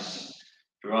 Nice.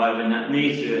 Driving that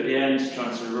knee through at the end,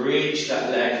 trying to reach that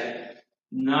leg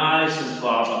nice and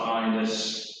far behind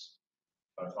us.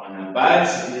 Try to find that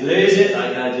balance. If you lose it,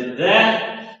 like I did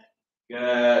there.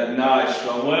 Good, nice,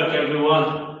 strong work,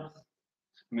 everyone.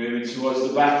 Moving towards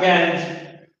the back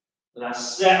end.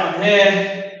 Last set on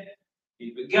here.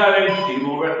 Keep it going, a few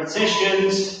more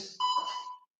repetitions.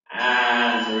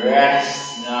 And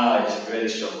rest. Nice, really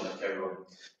strong work, everyone.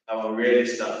 That will really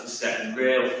start to set and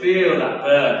really feel that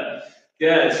burn.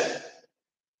 Good.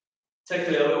 Take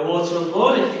a little bit of water on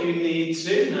board if you need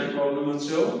to, no problem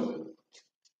at all.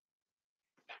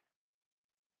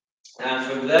 And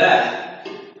from there,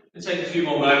 we'll take a few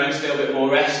more moments, a little bit more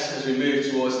rest as we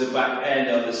move towards the back end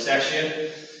of the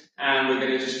session. And we're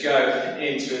going to just go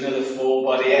into another full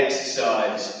body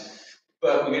exercise.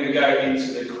 But we're going to go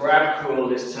into the crab crawl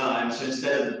this time. So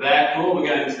instead of the bear crawl, we're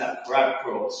going into that crab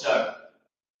crawl. So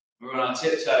we're on our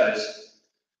tiptoes.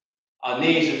 Our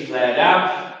knees are flared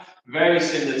out. Very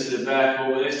similar to the bear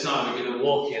crawl, but this time we're going to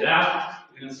walk it out.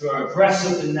 We're going to throw a press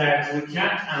up in there if we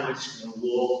can, and we're just going to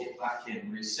walk it back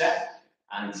in, reset,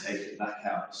 and take it back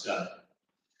out. So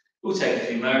we'll take a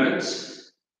few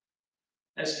moments.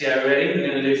 Let's get ready. We're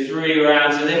going to do 3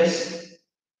 rounds of this.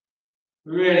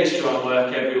 Really strong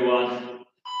work, everyone.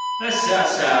 Let's set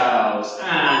ourselves.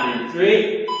 And in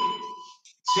 3,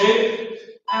 2,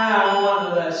 and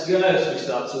 1. Let's go. So we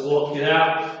start to walk it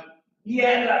out.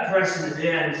 Get that pressing at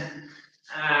the end.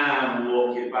 And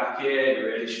walk it back in.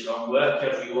 Really strong work,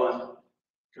 everyone.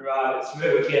 Drive it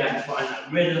through again. Find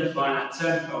that rhythm, find that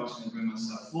tempo. I'm just going to bring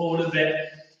myself forward a bit.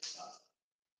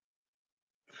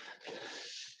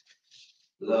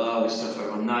 Lovely stuff,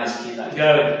 everyone. Nice. Keep that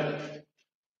going.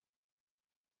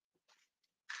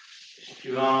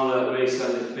 Strong work, really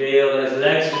starting to feel those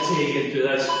legs fatiguing through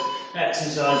those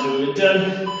exercises we've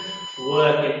done.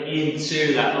 Working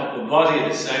into that upper body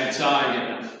at the same time.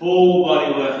 Get that full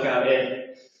body workout in.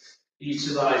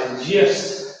 Utilising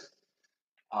just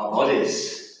our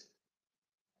bodies.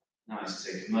 Nice,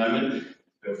 take a moment.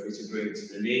 Feel free to bring it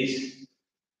to the knees.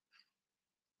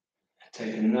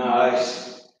 Take a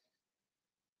nice,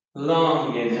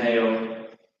 long inhale.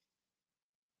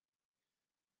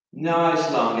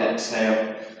 Nice, long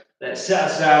exhale. Let's set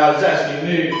ourselves as we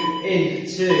move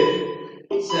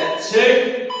into set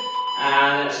 2.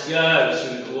 And let's go.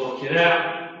 So we're going to walk it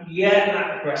out. Get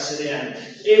that press at the end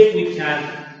if we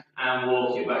can. and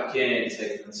walk it back in.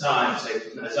 Taking the time,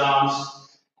 taking those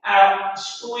arms out,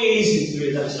 squeezing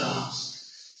through those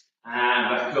arms.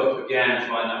 And back up again,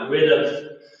 find that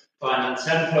rhythm, find that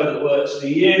tempo that works for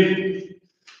you.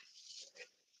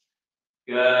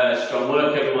 Good, strong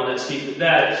work everyone, let's keep it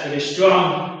there, let's finish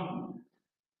strong.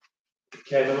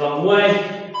 Came a long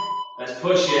way, let's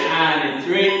push it, and in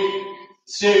 3,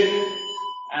 2,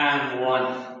 and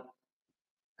 1.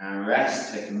 And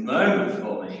rest, take a moment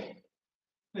for me.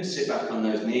 Let's sit back on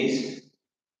those knees.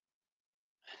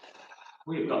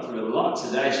 We've got through a lot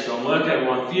today, strong work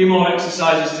everyone. A few more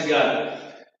exercises to go. A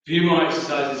few more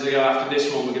exercises to go. After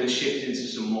this one, we're going to shift into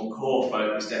some more core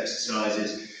focused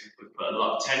exercises. We've put a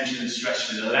lot of tension and stress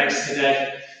through the legs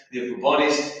today. The upper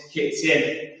body's kicked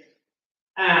in.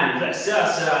 And let's set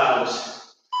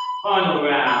ourselves. Final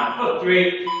round. For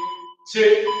 3,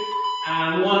 2,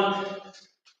 and 1.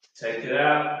 Take it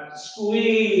out.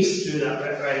 Squeeze through that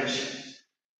rep range.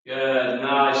 Good,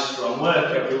 nice, strong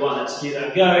work everyone. Let's keep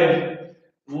that going.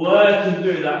 Working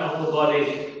through that upper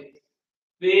body.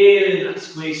 Feeling that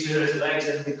squeeze through those legs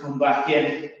as they come back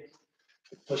in.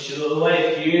 Push a little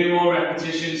away, a few more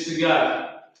repetitions to go.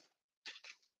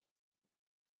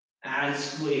 And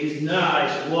squeeze,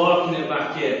 nice, walking it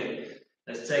back in.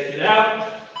 Let's take it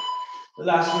out.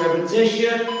 Last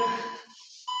repetition.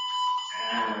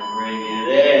 And bring it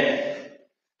in.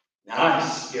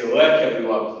 Nice, good work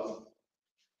everyone.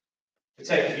 We'll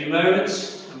take a few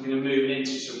moments. I'm going to move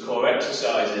into some core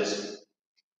exercises.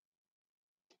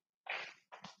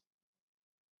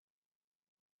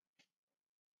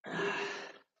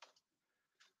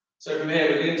 So from here,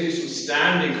 we're going to do some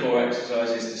standing core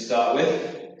exercises to start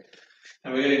with.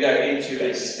 And we're going to go into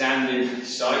a standing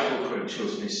cycle crunch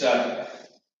with me. So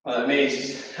what that means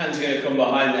is hands are going to come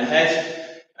behind the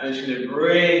head. I'm just going to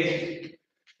bring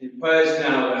the opposing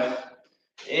elbow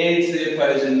into the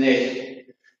opposing knee.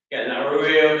 Getting that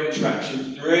real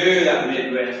contraction through that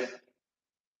midriff.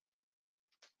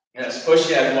 Let's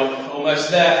push it everyone. Almost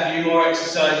there. A few more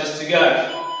exercises to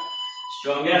go.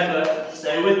 Strong effort.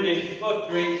 Stay with me. For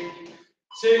 3,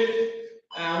 2,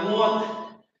 and 1.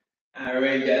 And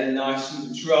really get nice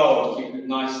and controlled. Keep it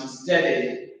nice and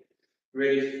steady.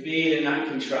 Really feeling that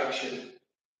contraction.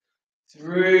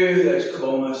 Through those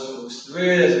core muscles,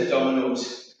 through those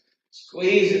abdominals.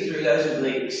 Squeeze it through those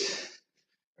obliques.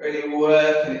 Really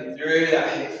working it through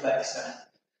that hip flexor.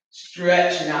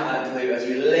 Stretching out that glute as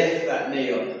we lift that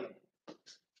knee up.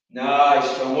 Nice,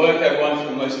 strong work everyone. We're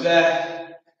almost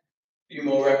there. A few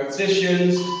more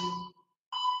repetitions.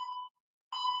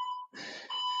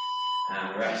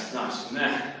 And rest, nice from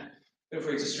there. Feel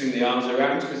free to swing the arms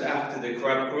around because after the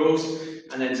crab crawls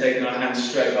and then taking our hands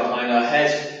straight behind our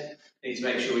head, need to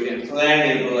make sure we get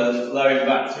plenty of blood flowing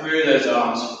back through those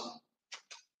arms.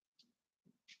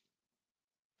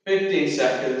 15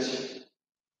 seconds.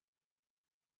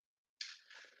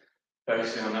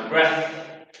 Focusing on that breath.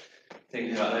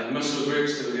 Thinking about those muscle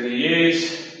groups that we're going to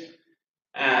use.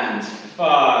 And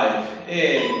 5,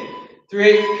 in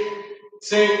 3,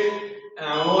 2,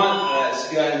 and 1.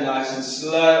 Let's go nice and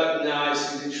slow,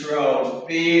 nice and controlled.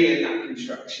 Feeling that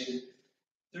contraction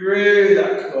through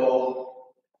that core.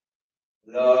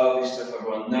 Lovely stuff,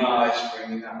 everyone. Nice.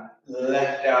 Bringing that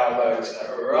left elbow to that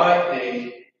right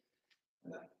knee.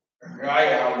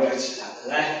 Right elbow to that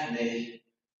left knee.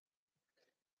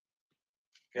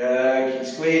 Good.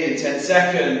 Keep squeezing. 10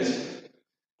 seconds.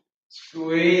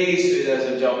 Squeeze through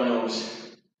those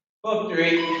abdominals. 4,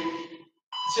 3,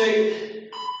 2,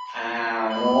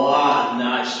 and 1.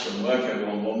 Nice, strong work,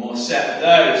 everyone. One more set of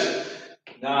those.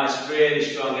 Nice, really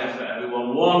strong effort,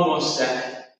 everyone. One more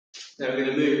set. Then we're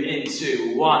going to move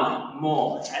into one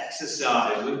more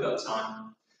exercise. We've got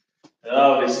time.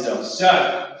 Lovely stuff.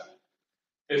 So,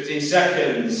 15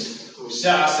 seconds. We'll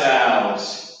set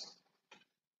ourselves.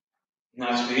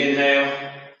 Nice big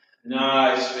inhale.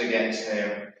 Nice big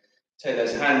exhale. Take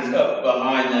those hands up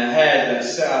behind the head.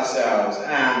 Let's set ourselves.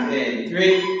 And in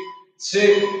 3,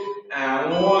 2,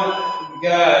 and 1.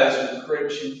 Go. So we're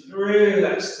crunching through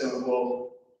that stomach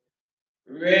wall.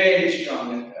 Really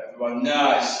strong, everyone.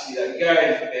 Nice. Keep that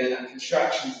going. Feeling that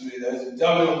contraction through those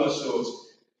abdominal muscles.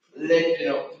 Lifting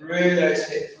up through those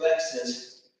hip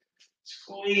flexors.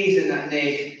 Squeezing that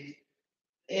knee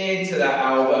into that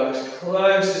elbow as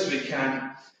close as we can.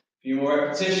 A few more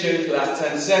repetitions. Last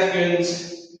 10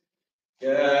 seconds.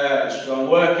 Good, strong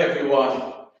work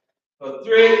everyone. For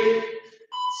 3,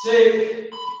 2,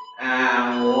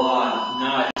 and 1.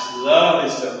 Nice, lovely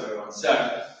stuff everyone.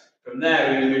 So, from there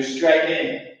we're going to move straight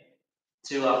in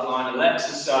to our final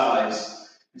exercise.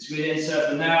 So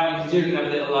from now we can do, we can have a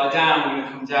little lie down, we're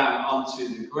going to come down onto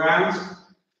the ground.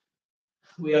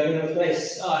 We are going to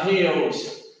place our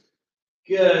heels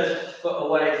Good. Foot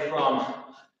away from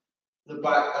the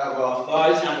back of our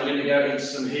thighs, and we're going to go into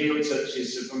some heel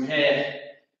touches. So from here,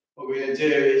 what we're going to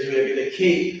do is we're going to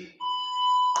keep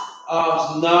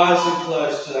arms nice and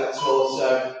close to that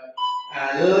torso,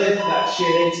 and lift that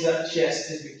chin into that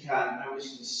chest as we can. And we're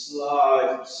just going to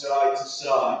slide from side to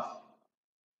side.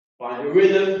 Find a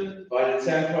rhythm, find a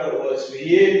tempo that works for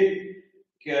you.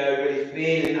 Go, really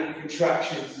feeling that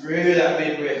contraction through that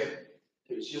midriff.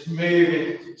 It's just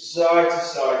moving from side to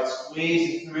side,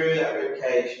 squeezing through that rib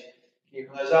cage.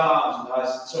 Keeping those arms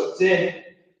nice and tucked in.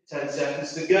 10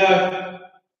 seconds to go.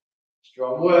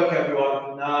 Strong work,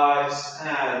 everyone. Nice,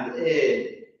 and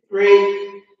in.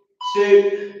 3,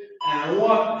 2, and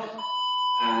 1.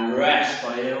 And rest.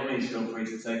 By all means, feel free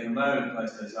to take a moment,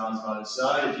 place those arms by the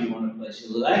side. If you want to place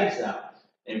your legs out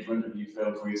in front of you,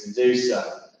 feel free to do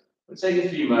so. We'll take a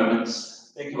few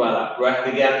moments. Think about that breath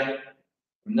again.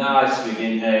 Nice big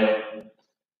inhale.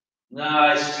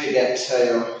 Nice big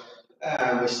exhale.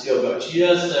 And we've still got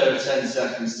just over 10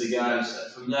 seconds to go. So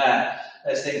from there,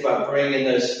 let's think about bringing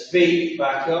those feet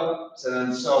back up. So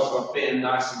then the soles of our feet are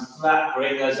nice and flat.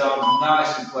 Bring those arms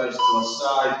nice and close to our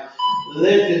side.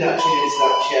 Lifting that chin into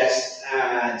that chest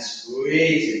and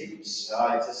squeezing from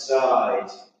side to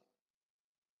side.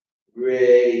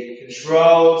 Really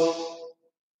controlled.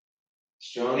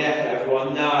 Strong effort,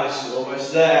 everyone. Nice. We're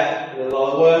almost there. Got a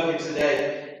lot of work in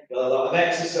today. Got a lot of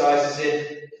exercises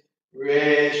in.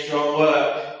 Really strong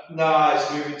work. Nice.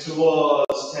 Moving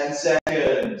towards 10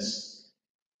 seconds.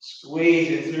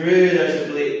 Squeezing through those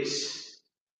obliques.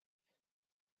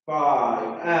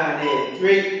 5 and in.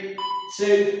 3,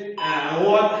 2, and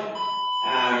 1.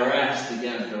 And rest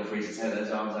again. Feel free to take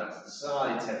those arms out to the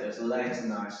side. Take those legs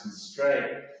nice and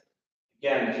straight.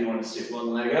 Again, if you want to sit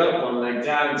one leg up, one leg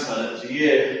down, turn it to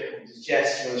you.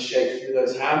 Jess, you want to shake through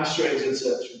those hamstrings and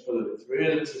such and pull it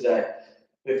through them today.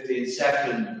 15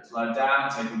 seconds. Lie down,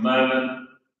 take a moment,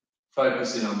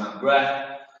 focusing on that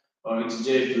breath. What we're going to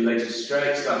do, if the legs are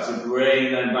straight, start to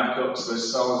bring them back up so the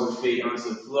soles of the feet onto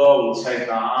the floor. We'll take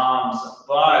our arms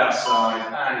by our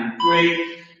side, and in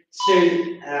 3,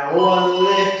 2, and 1,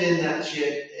 lifting that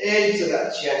chin into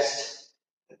that chest.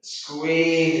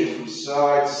 Squeeze it from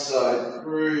side to side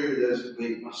through those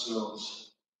oblique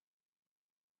muscles.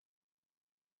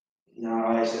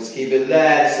 Nice, let's keep it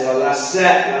there. This is our last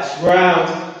set, last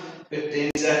round. 15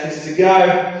 seconds to go.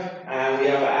 And we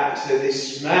have absolutely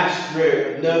smashed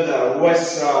through another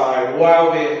Westside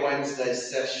Wellbeing Wednesday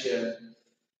session.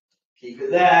 Keep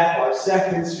it there, 5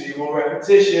 seconds, a few more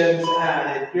repetitions.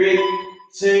 And in 3,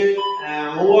 2,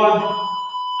 and 1.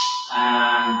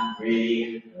 And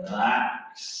relax.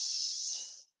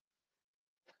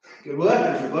 Good work,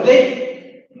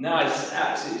 everybody. Nice,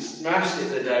 absolutely smashed it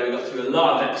today. We got through a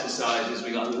lot of exercises.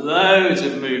 We got loads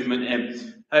of movement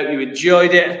in. Hope you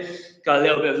enjoyed it. Got a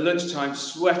little bit of lunchtime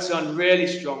sweat on. Really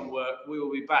strong work. We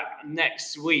will be back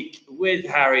next week with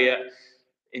Harriet.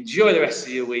 Enjoy the rest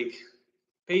of your week.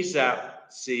 Peace out.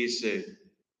 See you soon.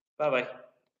 Bye-bye.